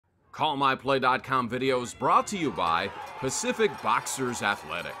CallMyPlay.com videos brought to you by Pacific Boxers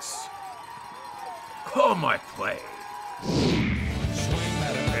Athletics. Call My Play.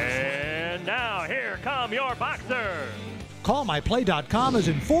 And now, here come your boxers. CallMyPlay.com is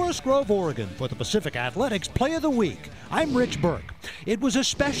in Forest Grove, Oregon for the Pacific Athletics Play of the Week. I'm Rich Burke. It was a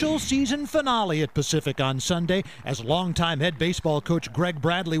special season finale at Pacific on Sunday as longtime head baseball coach Greg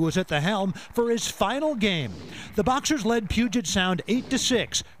Bradley was at the helm for his final game. The Boxers led Puget Sound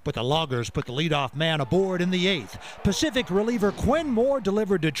 8-6, but the Loggers put the leadoff man aboard in the 8th. Pacific reliever Quinn Moore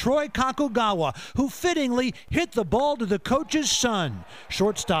delivered to Troy Kakugawa, who fittingly hit the ball to the coach's son.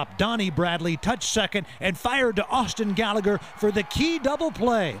 Shortstop Donnie Bradley touched second and fired to Austin Gallagher for the key double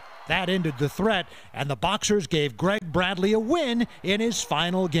play. That ended the threat, and the Boxers gave Greg Bradley a win in his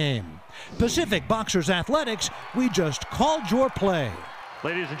final game. Pacific Boxers Athletics, we just called your play.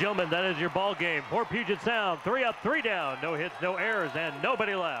 Ladies and gentlemen, that is your ball game. For Puget Sound, 3 up, 3 down. No hits, no errors, and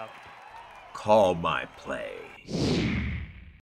nobody left. Call My Play.